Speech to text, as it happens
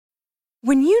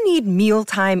When you need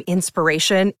mealtime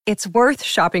inspiration, it's worth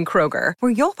shopping Kroger,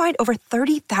 where you'll find over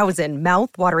 30,000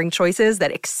 mouth-watering choices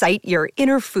that excite your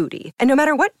inner foodie. And no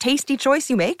matter what tasty choice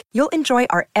you make, you'll enjoy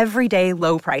our everyday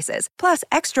low prices, plus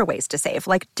extra ways to save,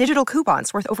 like digital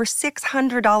coupons worth over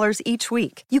 $600 each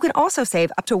week. You can also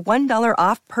save up to $1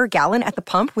 off per gallon at the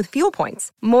pump with fuel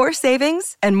points. More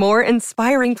savings and more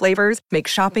inspiring flavors make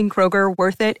shopping Kroger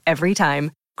worth it every time.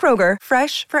 Kroger,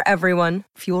 fresh for everyone.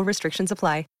 Fuel restrictions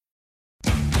apply.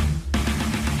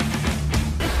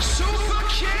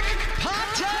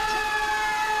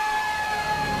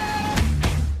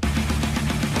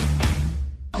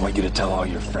 I want you to tell all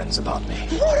your friends about me.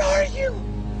 What are you?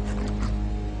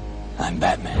 I'm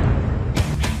Batman.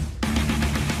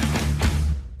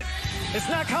 It's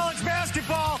not college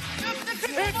basketball.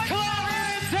 It's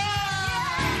Clarence time!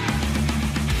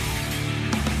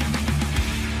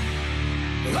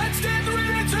 Let's get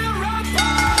ready to rumble!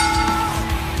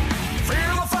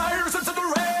 Feel the fires into the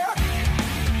rear.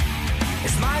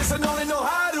 It's nice and only know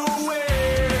how to wear.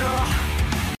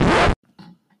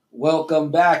 Welcome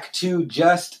back to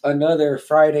Just Another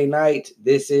Friday Night.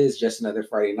 This is Just Another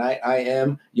Friday Night. I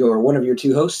am one of your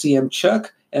two hosts, CM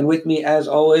Chuck, and with me, as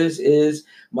always, is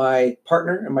my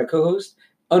partner and my co-host,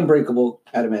 Unbreakable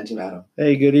Adamantium Adam.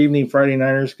 Hey, good evening, Friday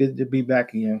Niners. Good to be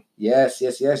back again. Yes.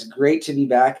 Great to be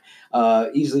back.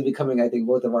 Easily becoming, I think,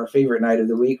 both of our favorite night of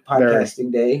the week,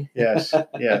 podcasting day. Yes.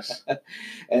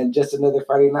 And Just Another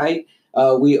Friday Night.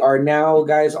 We are now,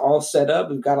 guys, all set up.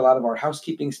 We've got a lot of our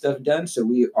housekeeping stuff done. So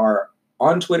we are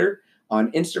on Twitter,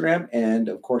 on Instagram, and,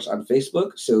 of course, on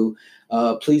Facebook. So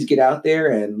please get out there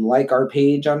and like our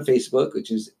page on Facebook, which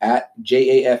is at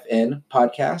JAFN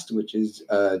Podcast, which is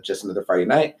Just Another Friday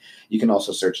Night. You can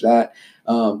also search that.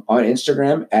 On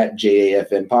Instagram at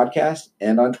JAFN Podcast,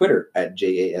 and on Twitter at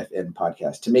JAFN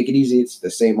Podcast. To make it easy, it's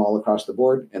the same all across the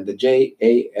board, and the J,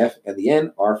 A, F, and the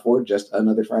N are for Just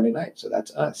Another Friday Night. So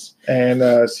that's us. And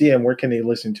CM, where can they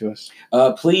listen to us?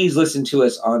 Please listen to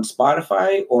us on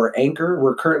Spotify or Anchor.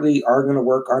 We're currently going to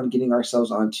work on getting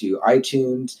ourselves onto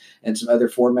iTunes and some other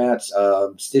formats,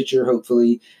 Stitcher,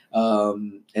 hopefully,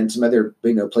 and some other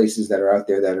places that are out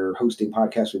there that are hosting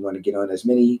podcasts. We want to get on as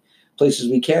many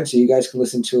places we can so you guys can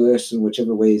listen to us in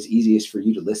whichever way is easiest for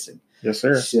you to listen. Yes,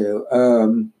 sir.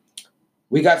 So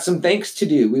we got some thanks to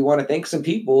do. We want to thank some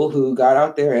people who got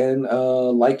out there and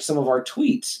liked some of our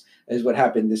tweets is what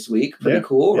happened this week. Pretty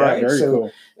cool, right? Very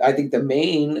cool. I think the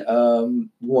main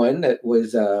one that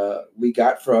was we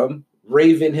got from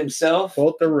Raven himself.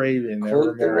 Quote the Raven.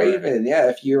 Yeah,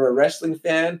 if you're a wrestling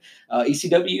fan,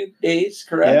 ECW days,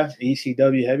 correct? Yeah,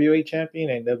 ECW heavyweight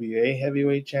champion, NWA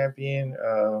heavyweight champion,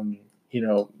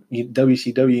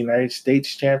 WCW United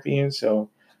States champion. So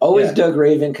always dug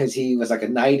Raven because he was like a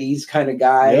 90s kind of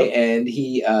guy, and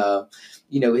he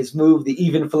his move, the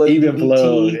even flow DDT, you know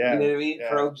what I mean? Yeah.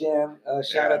 Pro Jam,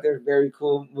 shout out there, very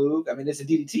cool move. I mean, it's a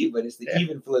DDT, but it's the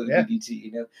even flow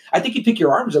DDT, I think he'd pick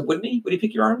your arms up, wouldn't he? Would he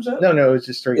pick your arms up? No, it's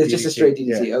just straight DDT. It's just a straight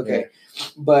DDT, okay. Yeah.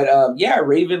 But,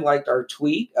 Raven liked our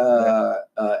tweet.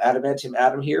 Adamantium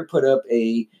Adam here put up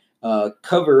a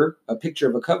picture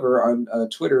of a cover on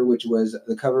Twitter, which was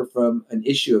the cover from an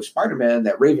issue of Spider-Man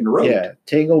that Raven wrote. Yeah,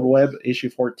 Tangled Web issue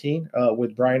 14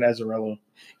 with Brian Azzarello.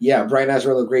 Yeah, Brian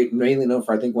Azzarello, great, mainly known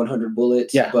for, I think, 100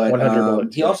 Bullets. Yeah, but 100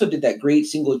 Bullets. He also did that great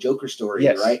single Joker story,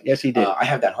 right? Yes, he did. I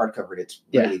have that hardcover. It's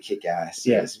really kick-ass.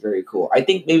 Yeah. It's very cool. I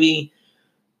think maybe,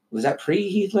 was that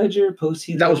pre-Heath Ledger,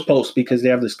 post-Heath Ledger? That was post because they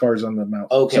have the scars on the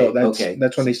mouth. Okay, so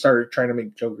that's when they started trying to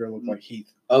make Joker look like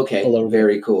Heath. Okay,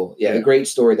 very cool. Yeah, a great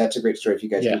story. That's a great story if you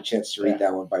guys get a chance to read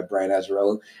that one by Brian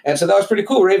Azzarello. And so that was pretty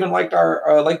cool. Raven liked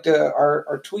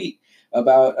our tweet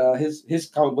about his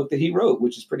comic book that he wrote,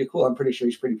 which is pretty cool. I'm pretty sure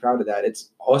he's pretty proud of that. It's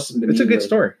awesome to me. It's a good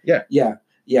story. Yeah.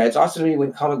 It's awesome to me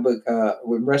when comic book,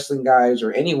 when wrestling guys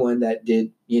or anyone that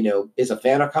is a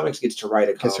fan of comics gets to write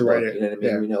a comic book. You know what I mean?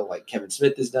 Yeah. We know like Kevin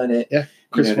Smith has done it. Yeah.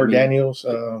 Christopher Daniels,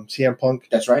 CM Punk.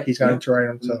 That's right. He's gotten to write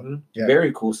them. So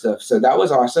very cool stuff. So that was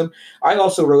awesome. I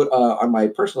also wrote on my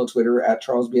personal Twitter at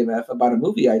CharlesBMF about a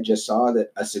movie I just saw,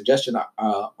 that a suggestion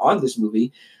on this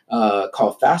movie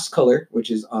called Fast Color,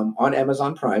 which is on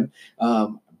Amazon Prime.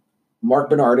 Mark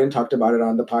Bernardin talked about it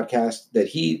on the podcast that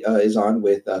he is on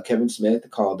with Kevin Smith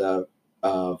called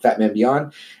Fat Man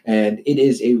Beyond. And it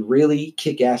is a really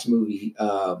kick-ass movie.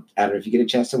 Adam, if you get a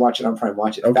chance to watch it on Prime,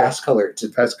 watch it. Okay. Fast Color.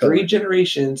 It's three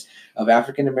generations of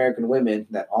African-American women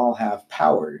that all have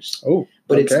powers. Oh,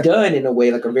 but it's done in a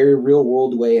way, like a very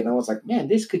real-world way. And I was like, man,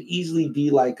 this could easily be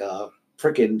like a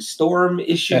freaking Storm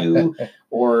issue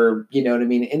or, you know what I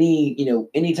mean?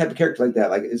 Any type of character like that.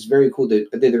 Like, it's very cool. The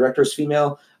director is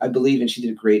female, I believe, and she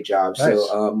did a great job. Nice.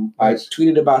 So Nice. I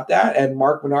tweeted about that, and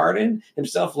Mark Menardin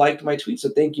himself liked my tweet. So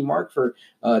thank you, Mark, for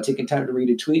taking time to read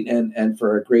a tweet and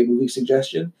for a great movie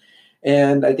suggestion.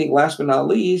 And I think last but not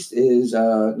least is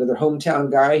another hometown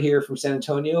guy here from San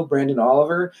Antonio, Brandon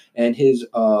Oliver, and his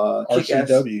Kick-Ass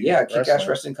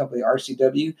Wrestling Company,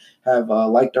 RCW, have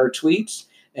liked our tweets.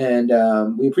 And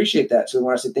we appreciate that. So we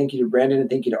want to say thank you to Brandon and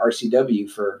thank you to RCW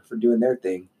for doing their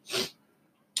thing.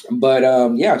 But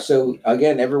so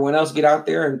again, everyone else get out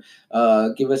there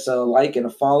and give us a like and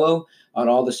a follow on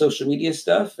all the social media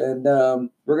stuff. And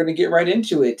we're going to get right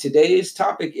into it. Today's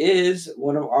topic is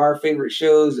one of our favorite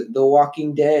shows, The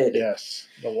Walking Dead. Yes,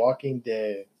 The Walking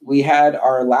Dead. We had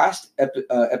our last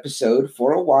episode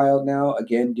for a while now,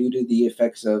 again, due to the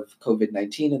effects of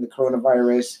COVID-19 and the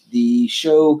coronavirus. The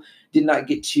show did not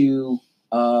get to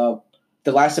the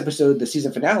last episode. The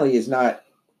season finale is not,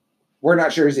 we're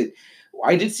not sure, is it?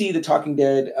 I did see The Talking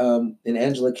Dead, and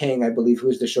Angela Kang, I believe, who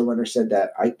is the showrunner, said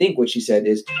that. I think what she said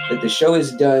is that the show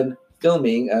is done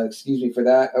filming. Excuse me for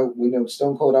that. We know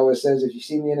Stone Cold always says, if you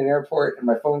see me in an airport and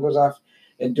my phone goes off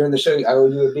and during the show, I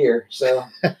owe you a beer. So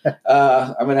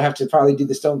I'm going to have to probably do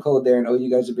the Stone Cold there and owe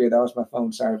you guys a beer. That was my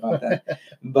phone. Sorry about that.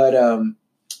 But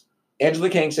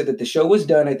Angela Kang said that the show was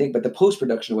done, I think, but the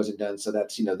post-production wasn't done. So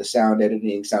that's, the sound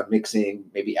editing, sound mixing,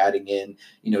 maybe adding in,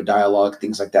 dialogue,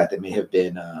 things like that may have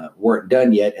been weren't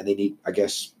done yet. And they need, I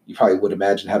guess you probably would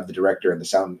imagine, have the director and the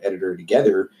sound editor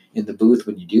together in the booth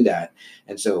when you do that.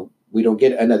 And so we don't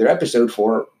get another episode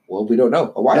for, well, we don't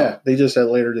know, a while. Yeah, they just said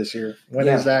later this year. When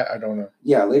is that? I don't know.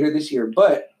 Yeah, later this year.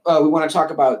 But we want to talk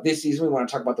about this season. We want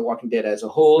to talk about The Walking Dead as a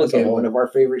whole. Again, one of our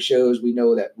favorite shows. We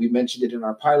know that we mentioned it in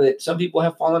our pilot. Some people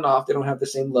have fallen off. They don't have the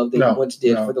same love they once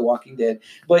did for The Walking Dead.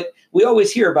 But we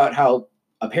always hear about how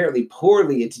apparently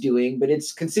poorly it's doing, but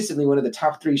it's consistently one of the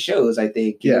top 3 shows, I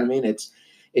think. You know what I mean?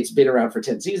 It's been around for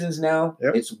 10 seasons now.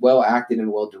 Yep. It's well acted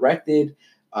and well directed.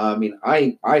 I mean,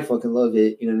 I fucking love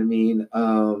it. You know what I mean?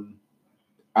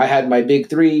 I had my big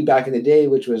 3 back in the day,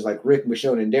 which was like Rick,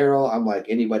 Michonne, and Daryl. I'm like,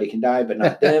 anybody can die, but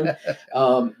not them.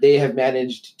 They have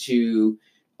managed to,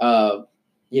 not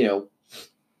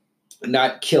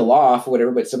kill off or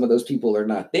whatever, but some of those people are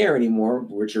not there anymore,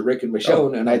 which are Rick and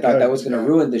Michonne. And I thought that was going to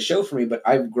ruin the show for me, but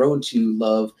I've grown to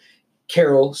love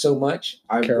Carol so much.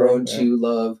 I've grown to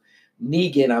love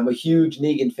Negan. I'm a huge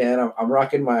Negan fan. I'm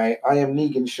rocking my I Am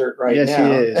Negan shirt now. Yes, he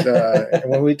is. And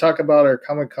when we talk about our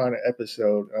Comic-Con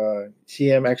episode,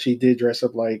 CM actually did dress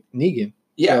up like Negan.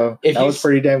 Yeah. So that was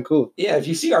pretty damn cool. Yeah, if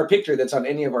you see our picture that's on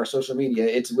any of our social media,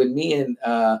 it's when me and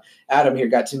Adam here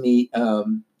got to meet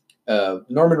Norman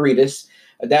Reedus.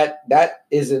 That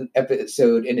is an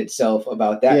episode in itself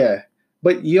about that. Yeah.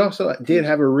 But you also did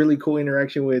have a really cool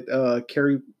interaction with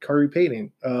Khary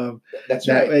Payton. That's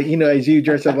right. As you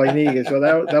dressed up like Negan. So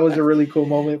that was a really cool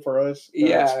moment for us.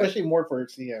 Especially more for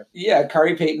CM. Yeah,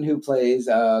 Khary Payton, who plays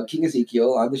King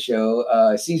Ezekiel on the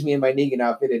show, sees me in my Negan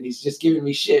outfit, and he's just giving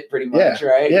me shit pretty much,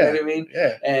 right? Yeah. You know what I mean?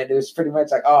 Yeah. And it was pretty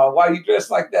much like, oh, why are you dressed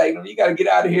like that? You got to get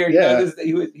out of here.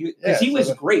 He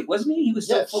was great, wasn't he? He was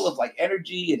so full of like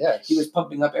energy, and he was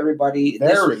pumping up everybody.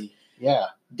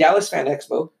 Dallas Fan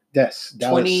Expo. Yes,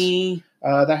 Dallas.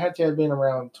 That had to have been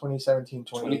around 2017,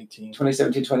 2018.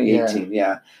 2017, 2018,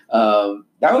 yeah.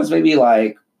 That was maybe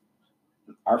like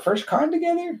our first con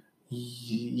together?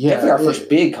 Yeah. Definitely our first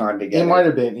big con together. It might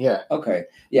have been, yeah. Okay.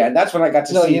 Yeah, and that's when I got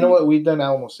to see... No, you know what? We've done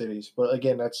Alamo Cities, but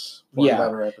again, that's one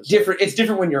another episode. It's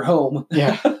different when you're home.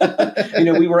 Yeah.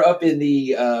 We were up in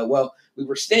the... we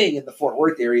were staying in the Fort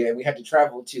Worth area, and we had to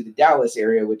travel to the Dallas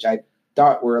area, which I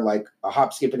thought were like a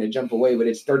hop, skip, and a jump away, but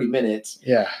it's 30 minutes.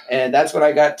 Yeah. And that's when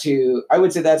I got to, I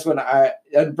would say that's when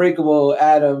Unbreakable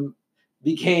Adam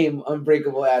became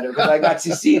Unbreakable Adam, because I got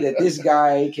to see that this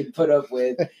guy can put up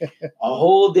with a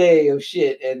whole day of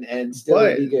shit and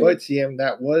still be good. But CM,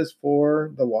 that was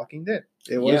for The Walking Dead.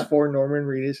 It was for Norman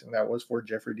Reedus, and that was for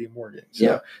Jeffrey D. Morgan.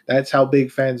 So that's how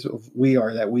big fans we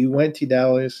are, that we went to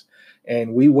Dallas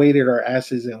and we waited our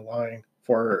asses in line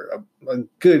for a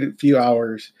good few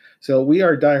hours. So we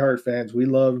are diehard fans. We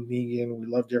love Negan. We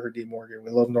love Jeffrey D. Morgan.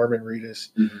 We love Norman Reedus.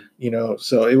 Mm-hmm.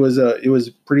 So it was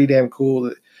pretty damn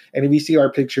cool. And if you see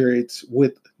our picture, it's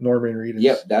with Norman Reedus.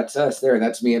 Yep, that's us there.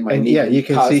 That's me and my Negan yeah, you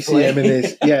can cosplay. see him in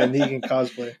this. Yeah, Negan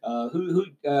cosplay. Who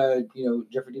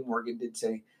Jeffrey D. Morgan did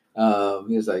say.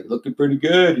 He was like, looking pretty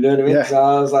good. You know what I mean? Yeah. So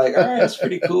I was like, all right, that's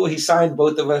pretty cool. He signed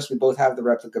both of us. We both have the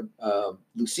replica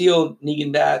Lucille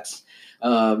Negan Bats.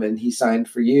 And he signed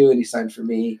for you and he signed for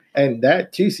me. And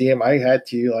that too, CM, I had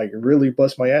to like really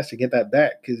bust my ass to get that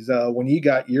back, because when you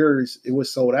got yours, it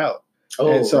was sold out.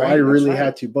 Oh, and so right, I that's really right.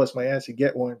 had to bust my ass to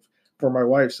get one for my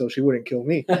wife so she wouldn't kill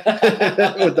me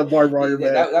with the barbed wire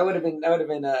Yeah, bag. that would have been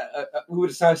we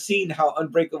would have seen how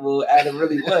unbreakable Adam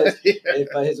really was if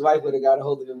his wife would have got a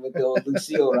hold of him with the old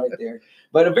Lucille right there.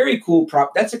 But a very cool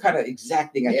prop. That's the kind of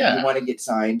exact thing I think you want to get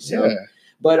signed. So. Yeah.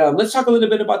 But let's talk a little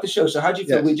bit about the show. So how'd you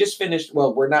feel? Yes. We just finished.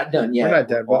 Well, we're not done yet. We're not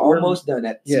done, but we're we're almost done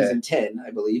at season 10,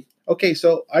 I believe. Okay,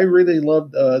 so I really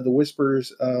loved the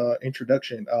Whispers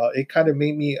introduction. It kind of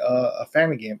made me a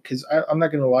fan again because I'm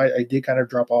not going to lie, I did kind of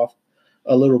drop off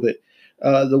a little bit.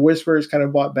 The Whispers kind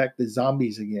of brought back the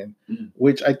zombies again,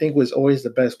 which I think was always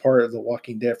the best part of The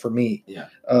Walking Dead for me. Yeah.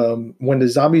 When the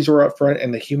zombies were up front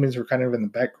and the humans were kind of in the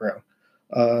background.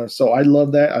 So I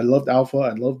love that. I loved Alpha.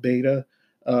 I love Beta.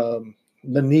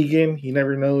 The Negan, you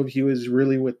never know if he was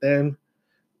really with them.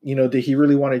 You know, did he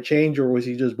really want to change or was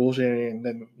he just bullshitting? And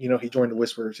then, you know, he joined the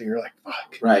Whispers and you're like,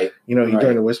 fuck. Right. You know, he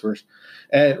joined the Whispers.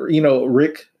 And, you know,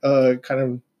 Rick kind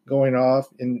of going off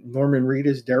and Norman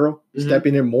Reedus, Daryl,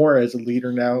 stepping in more as a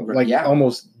leader now, like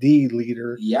almost the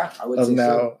leader I would say now.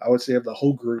 so. I would say of the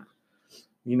whole group.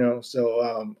 You know,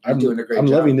 so I'm doing a great job.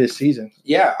 I'm loving this season.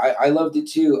 Yeah, I loved it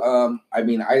too. I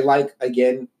mean, I like,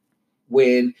 again,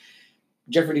 when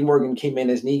Jeffrey D. Morgan came in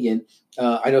as Negan.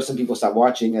 I know some people stopped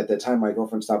watching at the time. My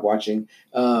girlfriend stopped watching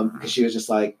because she was just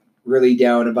like really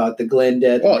down about the Glenn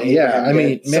death. Well, yeah, I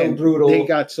mean, so man, brutal. They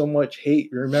got so much hate.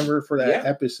 Remember for that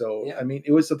episode? Yeah. I mean,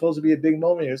 it was supposed to be a big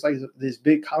moment. It was like this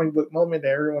big comic book moment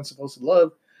that everyone's supposed to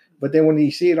love. But then when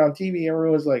you see it on TV,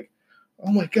 everyone's like,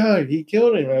 "Oh my God, he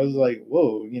killed him!" I was like,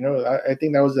 "Whoa!" You know, I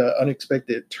think that was an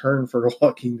unexpected turn for The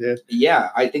Walking Dead. Yeah,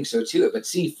 I think so too. But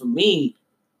see, for me,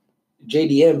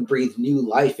 JDM breathed new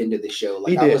life into the show.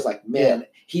 Like I was like, man,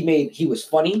 he was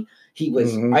funny. He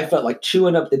was, I felt like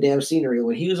chewing up the damn scenery.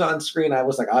 When he was on screen, I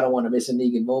was like, I don't want to miss a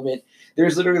Negan moment.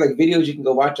 There's literally like videos you can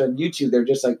go watch on YouTube. They're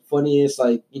just like funniest,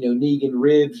 like, you know, Negan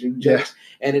ribs and jokes.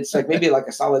 And it's like maybe like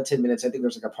a solid 10 minutes. I think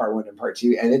there's like a part 1 and part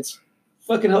 2. And it's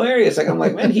fucking hilarious. Like, I'm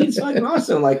like, man, he's fucking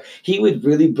awesome. Like, he would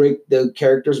really break the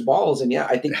character's balls. And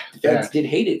I think the fans did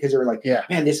hate it because they were like,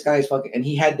 man, this guy's fucking, and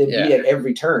he had them beat at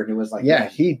every turn. It was like, man.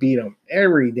 He beat them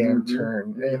every damn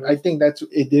turn. And I think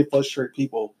it did frustrate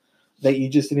people that you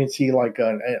just didn't see like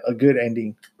a good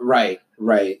ending. Right.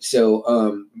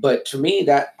 So, but to me,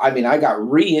 I got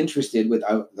reinterested with,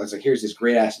 I was like, here's this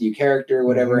great ass new character,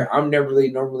 whatever. I'm never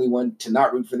really normally one to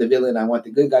not root for the villain. I want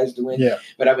the good guys to win. Yeah.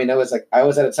 But I mean, I was at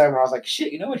a time where I was like,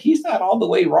 shit, you know what? He's not all the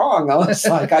way wrong. I was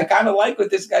like, I kind of like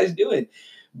what this guy's doing.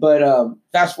 But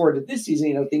fast forward to this season,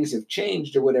 you know, things have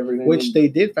changed or whatever. Which they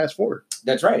did fast forward.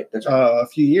 That's right. A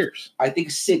few years. I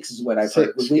think 6 is what I've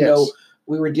heard. We know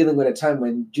we were dealing with a time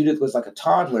when Judith was like a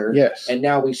toddler. Yes. And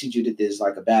now we see Judith is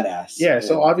like a badass. Yeah.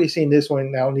 So obviously in this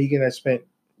one, now Negan has spent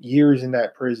years in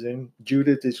that prison.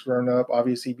 Judith is grown up,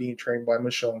 obviously being trained by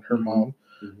Michonne, her mom.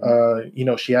 You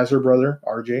know, she has her brother,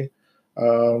 RJ.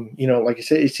 You know, like I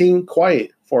said, it seemed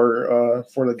quiet for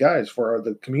the guys, for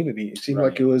the community. It seemed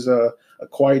like it was a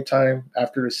quiet time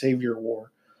after the Savior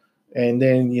War. And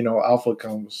then, you know, Alpha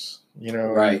comes, you know.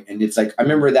 Right. And it's like, I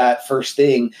remember that first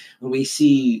thing when we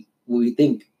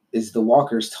think is the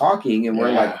walkers talking and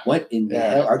we're like, what in the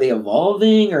hell? Are they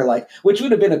evolving? Or like, which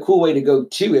would have been a cool way to go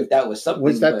too if that was something.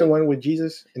 Was that the one with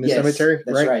Jesus in the cemetery?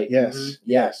 That's right. Yes.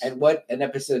 Yes. And what an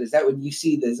episode is that when you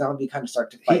see the zombie kind of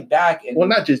start to fight back? And, well,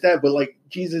 not just that, but like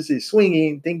Jesus is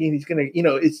swinging, thinking he's going to, you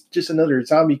know, it's just another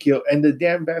zombie kill. And the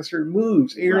damn bastard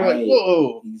moves. And you're like,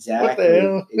 whoa. Exactly. What the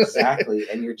hell? Exactly.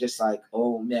 And you're just like,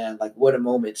 oh man, like what a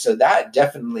moment. So that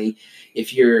definitely,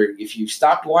 if you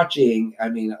stopped watching, I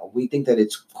mean, we think that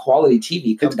it's quality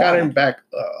TV. It's gotten back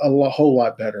a whole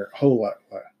lot better. Whole lot.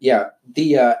 Yeah.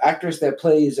 The actress that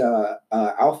plays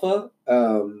Alpha,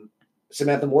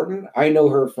 Samantha Morton, I know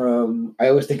her from, I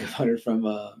always think about her from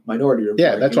Minority Report.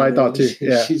 Yeah, that's what I thought too.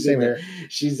 Yeah, she's same here.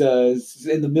 She's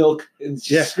in the milk and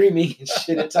she's screaming and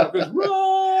shit at top goes,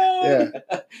 run!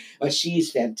 Yeah. But she's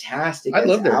fantastic. I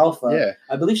love her. Alpha.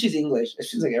 Yeah. I believe she's English. It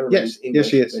seems like everybody's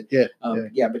English. Yes, she is.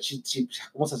 But, but she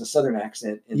almost has a Southern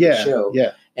accent in the show.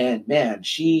 Yeah. And man,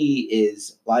 she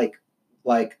is like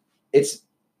it's,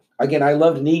 again, I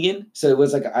loved Negan, so it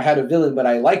was like I had a villain, but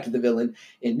I liked the villain.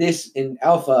 In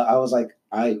Alpha, I was like,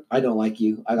 I don't like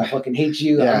you. I fucking hate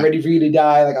you. I'm ready for you to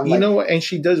die. Like you know what? And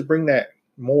she does bring that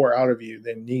more out of you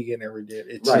than Negan ever did.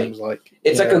 It seems like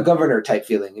it's like a governor type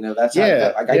feeling. You know, that's how I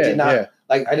felt. Like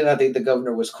I did not think the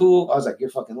governor was cool. I was like, you're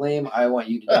fucking lame. I want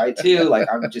you to die too. Like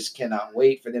I just cannot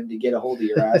wait for them to get a hold of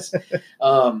your ass.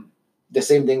 The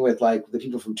same thing with like the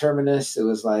people from Terminus. It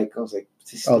was like, I was like,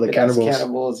 Oh, the cannibals.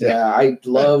 Cannibals. Yeah. I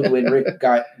loved when Rick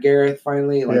got Gareth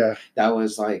finally. Like that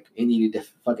was like it needed to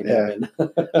fucking happen.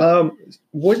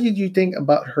 What did you think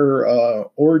about her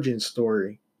origin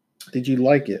story? Did you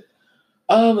like it?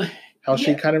 How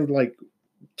she kind of like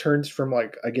turns from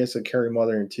like I guess a caring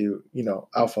mother into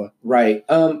alpha. Right.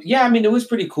 Yeah. I mean, it was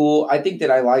pretty cool. I think that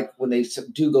I like when they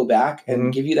do go back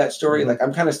and give you that story. Like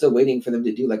I'm kind of still waiting for them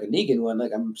to do like a Negan one.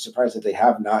 Like I'm surprised that they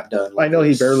have not done. Like, I know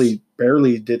he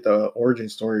barely did the origin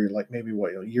story. Like maybe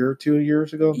a year or 2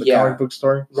 years ago. The comic book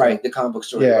story. Right. The comic book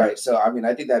story. Yeah. Right. So I mean,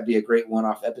 I think that'd be a great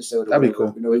one-off episode. That'd be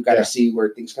cool. We've got to see where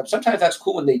things come. Sometimes that's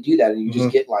cool when they do that, and you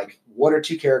just get like 1 or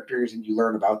 2 characters, and you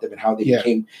learn about them and how they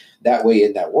became that way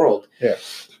in that world. Yeah.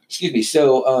 Excuse me.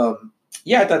 So,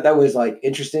 I thought that was like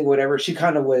interesting, whatever. She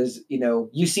kind of was,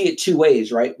 you see it 2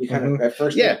 ways, right? We kind of at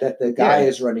first think that the guy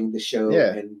is running the show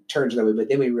and turns that way, but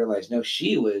then we realized, no,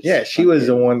 she was. Yeah, she was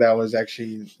the one that was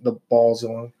actually the balls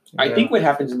on. I think what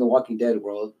happens in the Walking Dead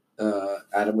world,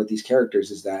 Adam, with these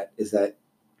characters is that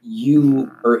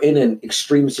you are in an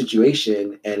extreme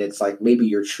situation and it's like maybe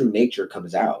your true nature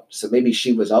comes out. So maybe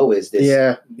she was always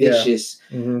this vicious,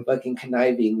 fucking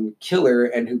conniving killer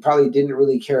and who probably didn't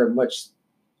really care much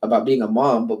about being a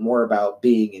mom, but more about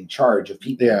being in charge of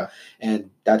people. Yeah. And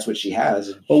that's what she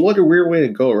has. But what a weird way to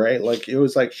go, right? Like it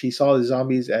was like she saw the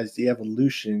zombies as the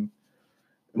evolution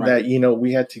that,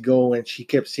 we had to go, and she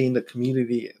kept seeing the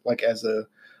community like as they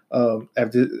were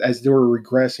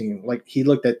regressing. Like she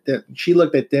looked at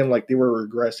them like they were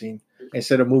regressing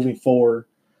instead of moving forward.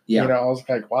 Yeah. I was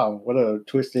like, wow, what a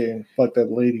twisted and fucked up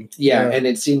lady. Yeah. And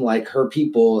it seemed like her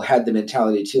people had the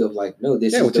mentality too of like, no,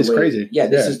 this is the way. Crazy. Yeah,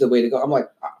 this is the way to go. I'm like,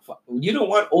 you don't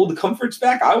want old comforts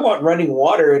back? I want running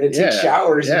water and to take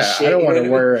showers and shit. I don't want to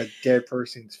wear a dead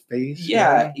person's face.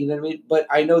 Yeah, you know what I mean? But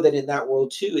I know that in that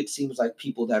world too, it seems like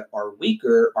people that are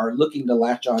weaker are looking to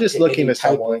latch on to any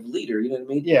type of leader. You know what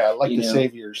I mean? Yeah, like the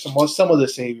saviors. Some of the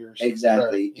saviors.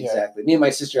 Exactly. Me and my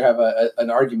sister have an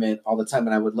argument all the time,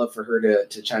 and I would love for her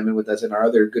to chime in with us, and our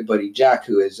other good buddy Jack,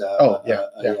 who is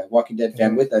a Walking Dead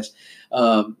fan with us.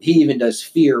 He even does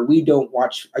Fear. We don't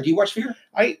watch. Do you watch Fear?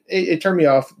 It turned me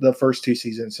off the first 2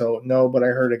 seasons, so no. But I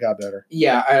heard it got better.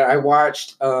 Yeah, I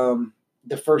watched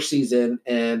the first season,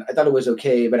 and I thought it was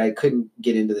okay, but I couldn't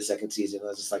get into the second season. I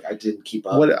was just like, I didn't keep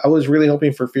up. What I was really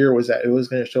hoping for Fear was that it was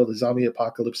going to show the zombie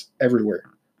apocalypse everywhere,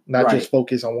 not just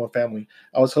focus on one family.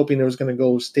 I was hoping it was going to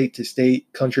go state to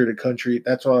state, country to country.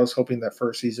 That's what I was hoping that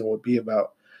first season would be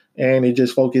about. And it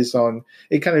just focused on,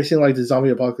 it kind of seemed like the zombie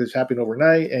apocalypse happened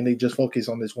overnight, and they just focused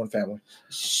on this one family.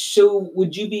 So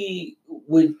would in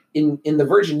the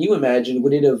version you imagined,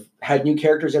 would it have had new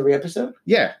characters every episode?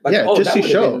 Yeah, just to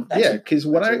show. Because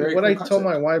what I told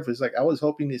my wife was like, I was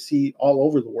hoping to see all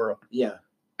over the world. Yeah.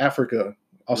 Africa,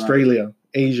 Australia,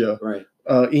 Asia,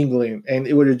 England. And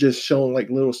it would have just shown like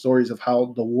little stories of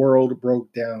how the world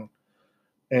broke down.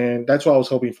 And that's what I was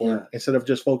hoping for, instead of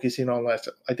just focusing on I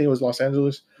think it was Los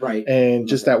Angeles, right? And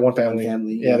just that one family,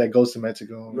 that goes to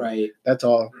Mexico, right? That's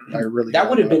all I really. That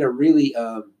would have been a really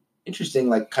interesting,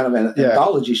 like kind of an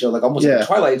anthology show, like almost like a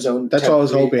Twilight Zone. That's what I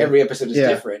was hoping. Every episode is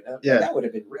different. That would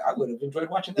have been. I would have enjoyed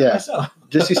watching that myself.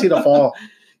 Just to see the fall,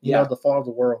 the fall of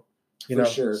the world. For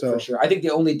sure. I think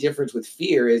the only difference with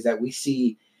Fear is that we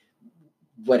see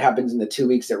what happens in the 2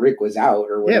 weeks that Rick was out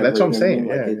or whatever. Yeah, that's what I'm saying.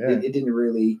 It didn't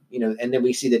really, and then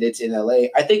we see that it's in LA.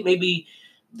 I think maybe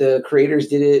the creators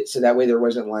did it so that way there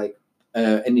wasn't like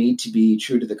a need to be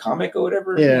true to the comic or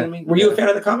whatever. Yeah. You know what I mean? Were you a fan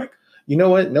of the comic? You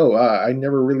know what? No, I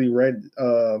never really read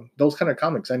those kind of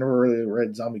comics. I never really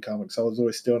read zombie comics. I was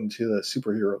always still into the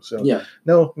superheroes. So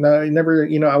no, I never.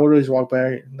 I would always walk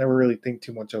by. Never really think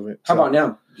too much of it. How about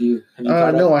now? Have you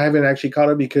no, I haven't actually caught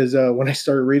it because when I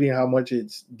started reading how much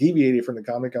it's deviated from the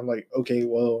comic, I'm like, okay,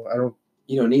 well, I don't.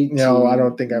 You don't need. No, I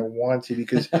don't think I want to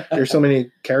because there's so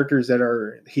many characters that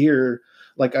are here.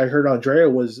 Like I heard Andrea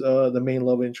was the main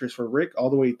love interest for Rick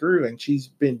all the way through, and she's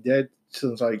been dead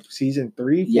since like season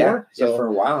 3, 4. So for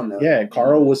a while now. Yeah, and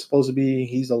Carl was supposed to be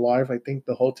he's alive, I think,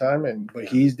 the whole time, but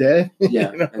he's dead.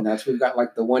 Yeah, and that's we've got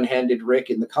like the one-handed Rick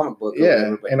in the comic book.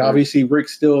 Yeah, and obviously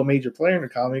Rick's still a major player in the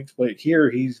comics, but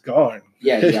here he's gone.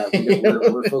 Yeah,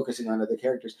 we're focusing on other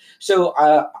characters. So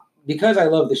because I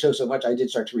love the show so much, I did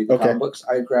start to read the comic books.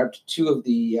 I grabbed 2 of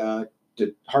the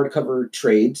hardcover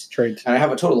trades, and I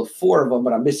have a total of 4 of them,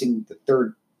 but I'm missing the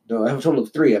third. No, I have a total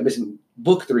of 3. I'm missing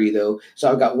book 3 though, so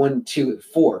I've got 1, 2,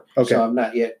 4. Okay, so I'm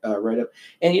not yet right up.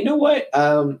 And you know what?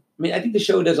 I think the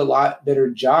show does a lot better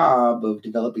job of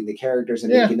developing the characters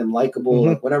and making them likable.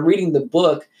 Like when I'm reading the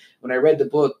book, when I read the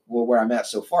book, well, where I'm at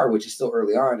so far, which is still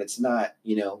early on, it's not,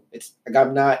 it's like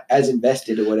I'm not as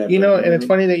invested or whatever. And it's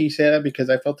funny that you say that because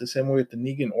I felt the same way with the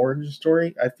Negan origin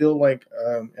story. I feel like,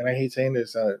 and I hate saying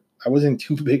this, I wasn't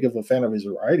too big of a fan of his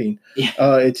writing.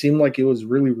 Yeah. It seemed like it was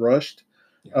really rushed,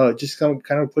 just kind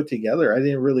of put together. I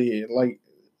didn't really like.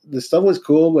 The stuff was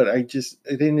cool, but I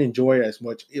didn't enjoy it as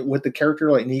much. With the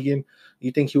character like Negan,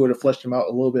 you think he would have fleshed him out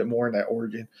a little bit more in that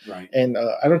origin. Right. And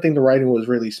I don't think the writing was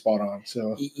really spot on.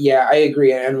 So yeah, I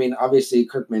agree. I mean, obviously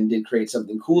Kirkman did create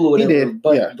something cool or whatever. He did,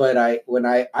 but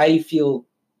I feel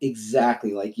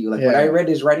exactly like you. Like when I read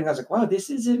his writing, I was like, wow,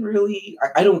 this isn't really.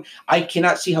 I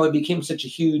cannot see how it became such a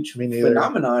huge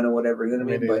phenomenon or whatever. You know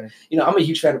what I mean? But I'm a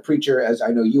huge fan of Preacher, as I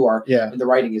know you are. Yeah. And the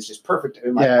writing is just perfect.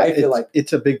 I feel like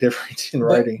it's a big difference in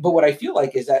writing. But what I feel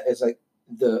like is that like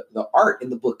the art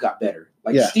in the book got better.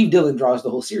 Like Steve Dillon draws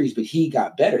the whole series, but he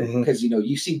got better because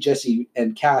you see Jesse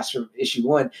and Cass from issue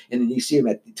 1, and then you see him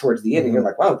towards the end, and you're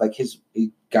like, wow, like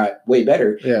he got way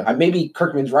better. Yeah, maybe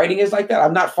Kirkman's writing is like that.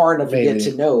 I'm not far enough to get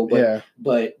to know,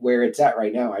 but where it's at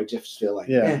right now, I just feel like,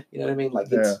 you know what I mean? Like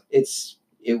it's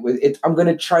I'm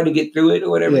gonna try to get through it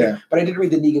or whatever. Yeah. But I did read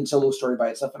the Negan solo story by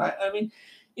itself, and I mean.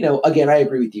 Again, I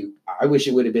agree with you. I wish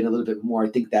it would have been a little bit more. I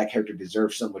think that character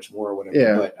deserves so much more or whatever.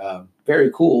 Yeah. But very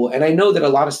cool. And I know that a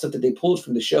lot of stuff that they pulled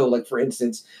from the show, like for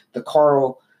instance, the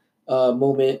Carl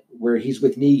moment where he's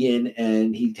with Negan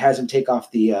and he has him take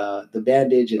off the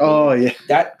bandage. And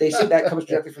that they said that comes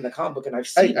directly from the comic book, and I've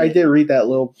seen. I did read that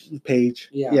little page.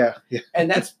 Yeah.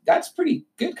 And that's pretty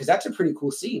good because that's a pretty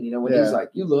cool scene. When he's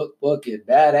like, "You look fucking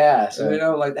badass,"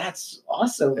 like that's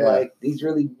awesome. Yeah. Like he's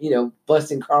really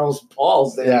busting Carl's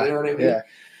balls there. Yeah. You know what I mean? Yeah.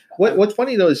 What's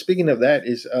funny though is speaking of that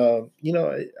is I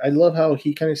love how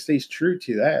he kind of stays true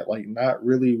to that, like not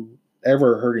really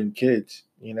ever hurting kids.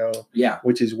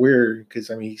 Which is weird because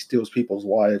he steals people's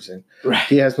wives and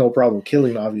he has no problem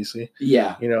killing, obviously.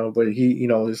 Yeah. But he,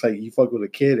 it's like you fuck with a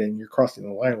kid and you're crossing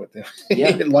the line with him.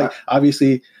 Yeah. Like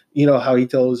obviously, how he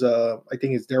tells I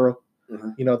think it's Daryl,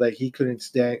 that he couldn't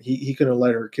stand he couldn't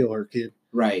let her kill her kid.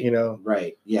 Right.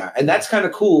 Right. Yeah. And that's kind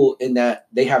of cool in that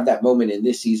they have that moment in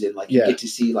this season. Like you get to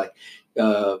see like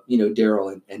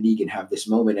Daryl and Negan have this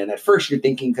moment. And at first you're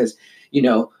thinking, because,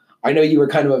 I know you were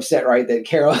kind of upset, right? That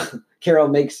Carol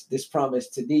makes this promise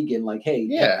to Negan, like, hey,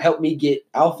 help me get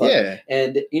Alpha. Yeah.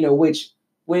 And, which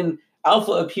when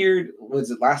Alpha appeared,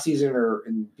 was it last season or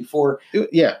before?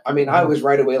 Yeah. I was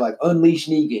right away like, unleash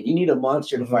Negan. You need a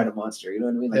monster to fight a monster. You know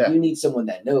what I mean? Like you need someone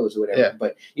that knows or whatever. Yeah.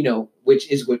 But, which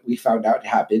is what we found out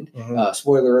happened.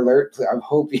 Spoiler alert. I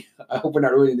hope we're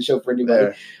not ruining the show for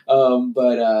anybody.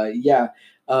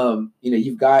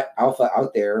 You've got Alpha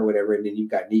out there or whatever, and then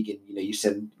you've got Negan. You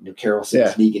send, Carol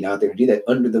sends Negan out there to do that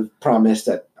under the promise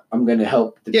that I'm going to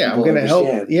help the people. I'm going to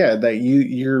help. Yeah, that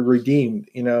you're redeemed.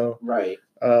 Right.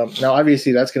 Now,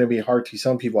 obviously, that's going to be hard to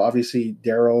some people. Obviously,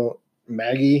 Daryl,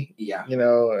 Maggie. Yeah.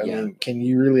 I mean, can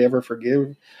you really ever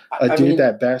forgive a dude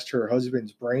that bashed her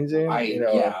husband's brains in?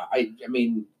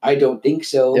 I don't think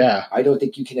so. Yeah. I don't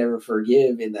think you can ever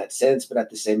forgive in that sense. But at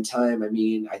the same time,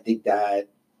 I think that,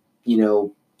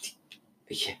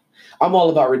 I'm all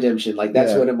about redemption. Like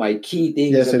that's one of my key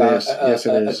things about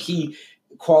a key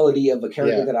quality of a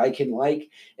character that I can like.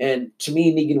 And to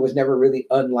me, Negan was never really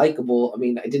unlikable.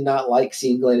 I did not like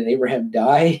seeing Glenn and Abraham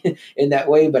die in that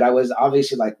way, but I was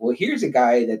obviously like, well, here's a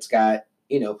guy that's got,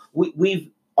 we've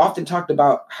often talked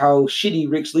about how shitty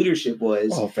Rick's leadership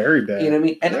was. Oh, very bad. You know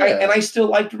what I mean? And I still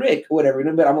liked Rick or whatever.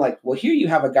 But I'm like, well, here you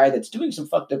have a guy that's doing some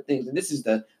fucked up things. And this is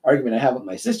the argument I have with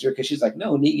my sister, because she's like,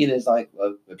 no, Negan is like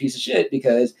a piece of shit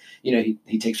because,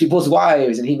 he takes people's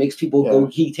wives and he makes people go,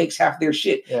 he takes half their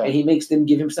shit and he makes them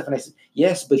give him stuff. And I said,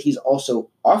 yes, but he's also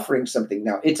offering something.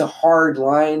 Now, it's a hard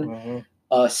line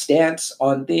stance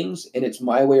on things, and it's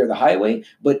my way or the highway.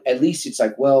 But at least it's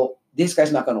like, well, this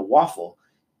guy's not going to waffle.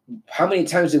 How many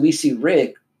times did we see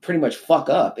Rick pretty much fuck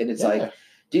up? And it's like,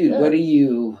 dude, what are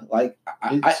you like?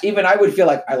 I would feel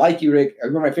like I like you, Rick.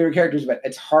 You're my favorite characters, but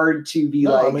it's hard to be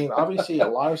obviously a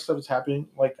lot of stuff is happening.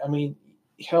 Like,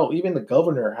 hell, even the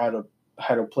governor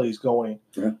had a place going,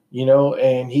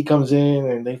 and he comes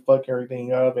in and they fuck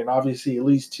everything up. And obviously it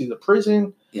leads to the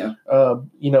prison,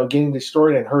 getting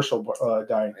destroyed, and Herschel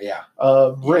dying. Yeah.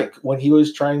 Rick, when he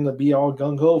was trying to be all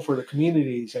gung-ho for the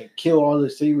communities and kill all the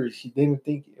Sabres, he didn't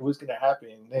think it was going to happen.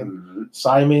 And then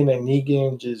Simon and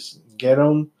Negan just get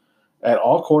him. at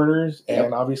all corners, Yep.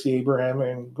 and obviously Abraham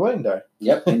and Glenn die.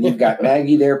 Yep, and you've got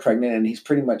Maggie there pregnant, and he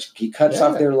cuts Yeah.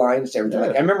 off their lines to everything. Yeah.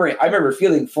 Like, I remember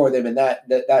feeling for them in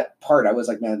that part. I was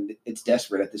like, man, it's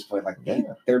desperate at this point. Like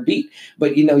they're beat.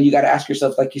 But you got to ask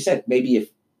yourself, like you said, maybe if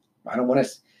I don't want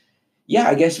to. Yeah,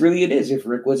 I guess really it is. If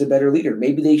Rick was a better leader,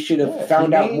 maybe they should have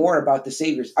found out more about the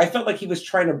Saviors. I felt like he was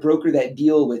trying to broker that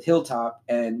deal with Hilltop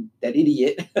and that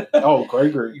idiot. Oh,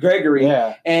 Gregory.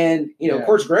 Yeah. And, of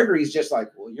course, Gregory's just like,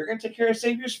 well, you're going to take care of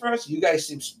Saviors for us? You guys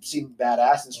seem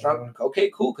badass and strong. Mm-hmm. Okay,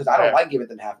 cool, because I don't like giving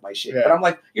them half my shit. But I'm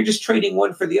like, you're just trading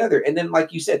one for the other. And then,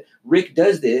 like you said, Rick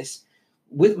does this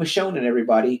with Michonne and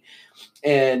everybody.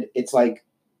 And it's like,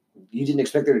 you didn't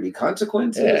expect there to be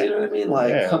consequences, you know what I mean?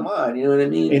 Like, come on, you know what I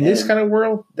mean? In this kind of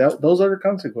world, those are the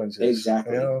consequences.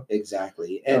 Exactly,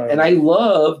 exactly. And I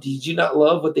love, did you not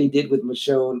love what they did with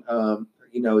Michonne,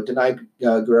 Denai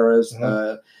Guerrera's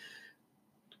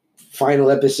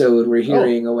final episode we're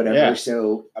hearing or whatever. Yeah.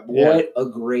 So what a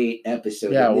great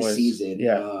episode in this season.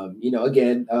 Yeah.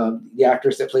 Again, the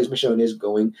actress that plays Michonne is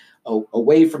going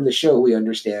away from the show, we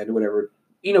understand, whatever.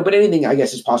 But anything, I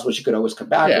guess, is possible. She could always come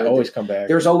back. Yeah, always come back.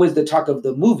 There's always the talk of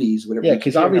the movies, whatever. Yeah,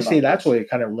 because obviously that's what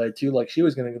it kind of led to. Like, she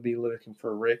was going to be looking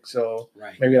for Rick, so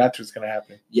maybe that's what's going to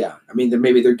happen. Yeah, I mean,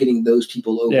 maybe they're getting those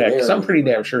people over there. Yeah, because I'm pretty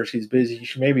damn sure she's busy.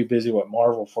 She may be busy with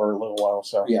Marvel for a little while.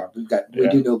 So yeah, we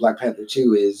do know Black Panther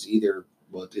 2 is either.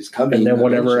 Well, it's coming, and then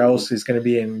whatever else is going to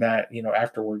be in that,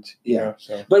 afterwards. Yeah.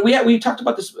 So, but we talked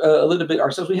about this a little bit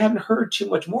ourselves. We haven't heard too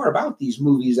much more about these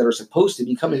movies that are supposed to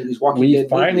be coming. These Walking Dead. We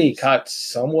finally movies. caught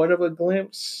somewhat of a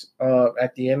glimpse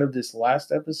at the end of this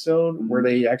last episode where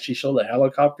they actually showed the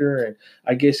helicopter, and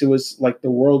I guess it was like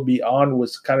the World Beyond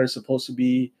was kind of supposed to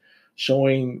be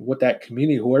showing what that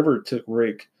community, whoever took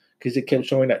Rick. Because it kept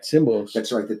showing that symbols.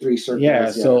 That's right, the 3 circles.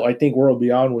 Yeah, so I think World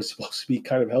Beyond was supposed to be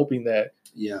kind of helping that.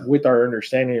 Yeah. With our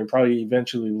understanding and probably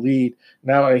eventually lead.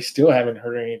 Now I still haven't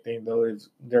heard anything though.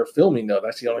 They're filming though.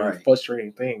 That's the only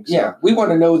frustrating thing. So. Yeah, we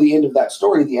want to know the end of that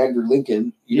story, the Andrew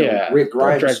Lincoln, Rick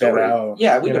Grimes story. That out,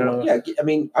 yeah, we don't. Yeah, I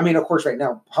mean, of course, right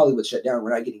now Hollywood's shut down.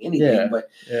 We're not getting anything. But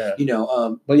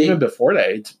but even before that,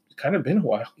 it's kind of been a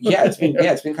while. It's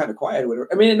been kind of quiet. Or whatever.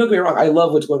 I mean, don't get me wrong. I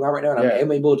love what's going on right now. And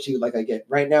I'm able to I get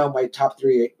right now. My top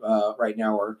 3 right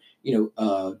now are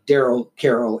Daryl,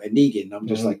 Carol, and Negan. I'm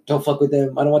just like, don't fuck with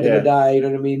them. I don't want them to die. You know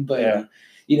what I mean? But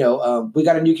we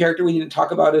got a new character we need to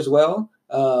talk about as well.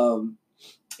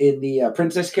 In the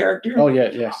princess character. Oh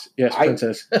yes,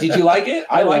 princess. Did you like it?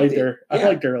 I liked her. Yeah. I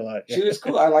liked her a lot. Yeah. She was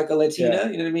cool. I like a Latina.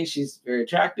 You know what I mean? She's very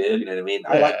attractive. You know what I mean?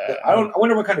 I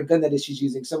wonder what kind of gun that is she's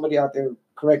using. Somebody out there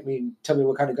correct me and tell me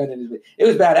what kind of gun it is. But it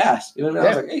was badass. You know what I mean?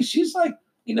 I was like, hey, she's like.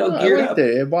 Geared up.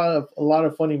 It brought a lot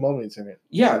of funny moments in it.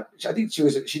 Yeah, I think she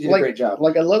did a great job.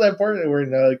 Like I love that part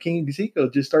where King Ezekiel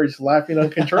just starts laughing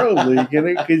uncontrollably,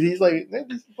 because he's like, "This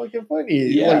is fucking funny."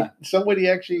 Yeah, like somebody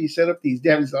actually set up these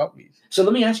damn zombies. So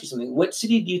let me ask you something: what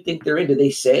city do you think they're in? Do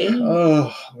they say?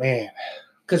 Oh man,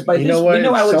 because we know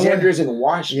Alexandria's in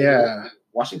Washington. Yeah.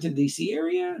 Washington D.C.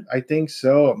 area? I think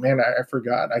so. Man, I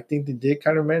forgot. I think they did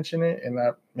kind of mention it, and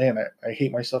I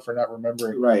hate myself for not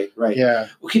remembering. Right. Yeah.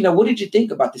 Okay, now what did you think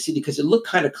about the city? Because it looked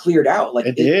kind of cleared out. Like,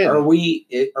 it did. Are we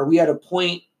at a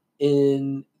point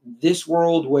in this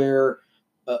world where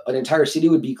an entire city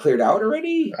would be cleared out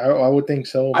already? I would think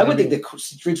so. Maybe. I would think the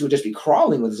streets would just be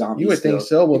crawling with zombies. You would think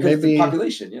so, but maybe of the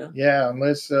population. Yeah,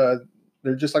 unless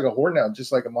they're just like a horde now,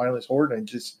 just like a mindless horde, and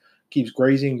just keeps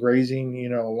grazing,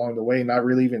 along the way, not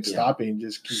really even stopping.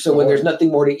 Just keeps so going. When there's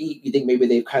nothing more to eat, you think maybe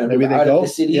they've kind of moved out of the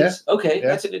cities? Yeah. Okay,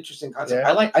 that's an interesting concept.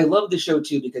 Yeah. I love the show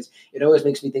too, because it always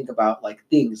makes me think about like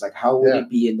things like how would it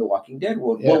be in the Walking Dead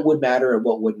world? What would matter and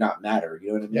what would not matter? You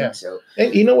know what I mean? Yeah. So,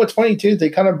 and you know what's funny too? They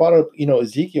kind of brought up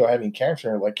Ezekiel having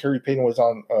cancer, like Carrie Payton was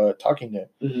on Talking Dead,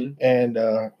 and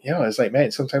it's like, man,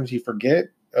 sometimes you forget.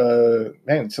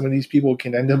 Some of these people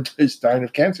can end up just dying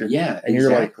of cancer. Yeah, and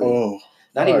you're like, oh.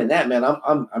 Not even that, man.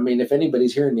 I mean, if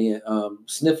anybody's hearing me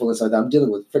sniffle and stuff, I'm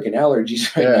dealing with freaking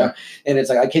allergies right now. And it's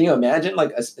like, can you imagine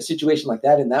like a situation like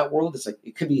that in that world? It's like,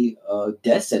 it could be a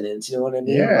death sentence. You know what I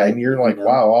mean? Yeah. Like, and you're like,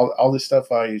 wow, all this stuff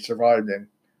I survived, and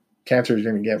cancer is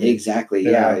going to get me. Exactly.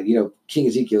 Yeah. King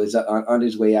Ezekiel is on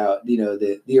his way out,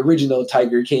 the original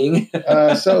Tiger King.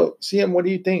 So CM, what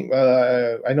do you think?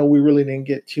 I know we really didn't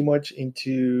get too much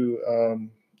into,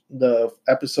 the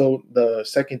episode, the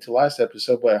second to last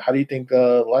episode, but how do you think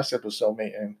the last episode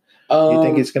may end? You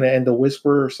think it's going to end the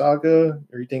Whisperer saga,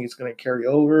 or you think it's going to carry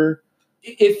over?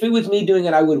 If it was me doing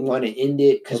it, I would want to end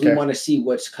it because we want to see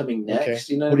what's coming next. Okay.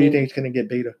 You know what do you think is going to get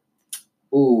Beta?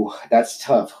 Ooh, that's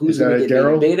tough. Who's going to get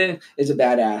Daryl? Beta? Beta is a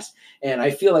badass, and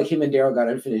I feel like him and Daryl got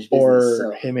unfinished business.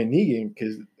 Or him and Negan,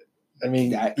 because I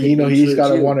mean, That could you know, be he's true, got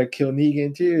to too. want to kill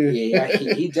Negan too. Yeah,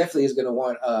 he definitely is going to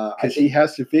want. I Because he think.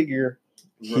 has to figure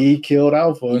he killed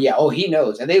Alpha. Yeah. Oh, he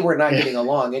knows, and they were not getting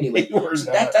along anyway. They were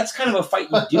So not. that's kind of a fight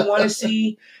you do want to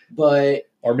see, but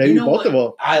Or maybe you know both what? of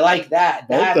them. I like that.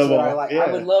 Both That's of what them, I like. yeah.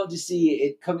 I would love to see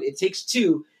it come. It takes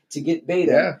two to get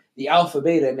Beta. Yeah. The Alpha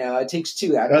Beta now. It takes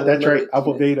two. I That's would love right. it.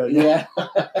 Alpha Beta. Yeah.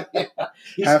 Yeah.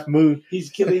 He's, Half Moon. he's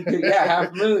killing. Yeah,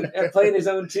 Half Moon and playing his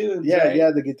own tunes. Yeah, right?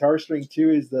 yeah. The guitar string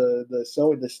too is the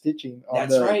sewing, the stitching on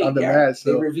That's right. on the yeah. mask.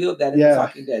 They So revealed that in yeah. The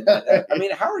Talking Dead. I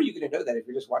mean, how are you going to know that if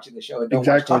you're just watching the show and don't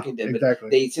watch Talking Dead? But exactly.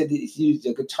 they said that he used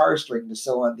a guitar string to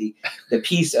sew on the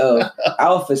piece of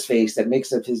Alpha's face that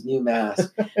makes up his new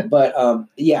mask. But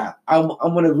yeah, I'm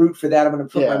going to root for that. I'm going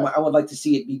to put I would like to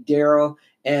see it be Daryl.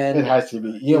 And it has to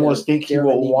be. You almost think he Daryl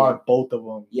will and Negan. want both of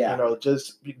them. Yeah. You know,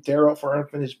 just Daryl for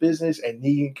unfinished business and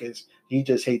Negan because he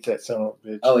just hates that son of a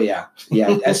bitch. Oh, yeah.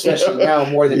 Yeah. Especially now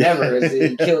more than ever as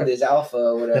he killed his Alpha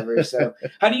or whatever. So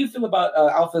how do you feel about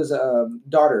Alpha's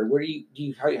daughter? Where do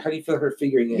you how do you feel her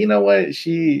figuring in? You know what?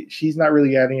 She's not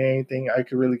really adding anything. I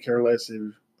could really care less if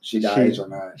she dies or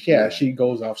not. Yeah, she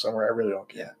goes off somewhere. I really don't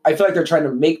care. Yeah. I feel like they're trying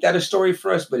to make that a story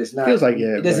for us, but it's not. Feels like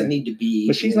it doesn't need to be.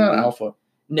 But she's not Alpha.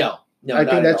 No. No, I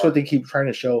think that's what they keep trying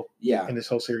to show. Yeah. In this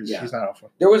whole series, she's not Alpha.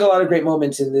 There was a lot of great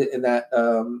moments in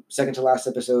that second to last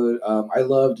episode. I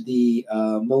loved the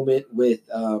moment with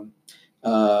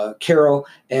Carol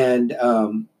and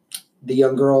the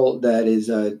young girl that is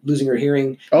losing her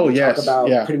hearing. Oh, they yes. Talk about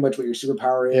yeah. pretty much what your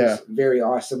superpower is. Yeah. Very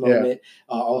awesome moment.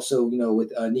 Also,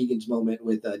 with Negan's moment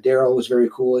with Daryl was very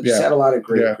cool. It just had a lot of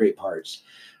great parts.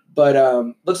 But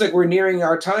looks like we're nearing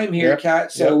our time here,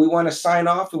 Kat. So we want to sign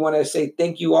off. We want to say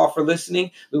thank you all for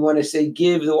listening. We want to say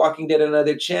give The Walking Dead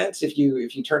another chance if you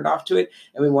turned off to it.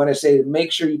 And we want to say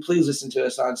make sure you please listen to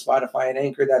us on Spotify and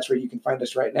Anchor. That's where you can find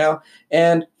us right now.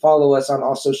 And follow us on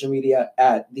all social media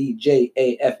at the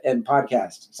JAFN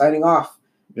Podcast. Signing off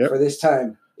for this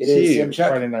time. It is CM Chuck.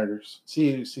 Friday Nighters. See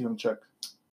you, Chuck.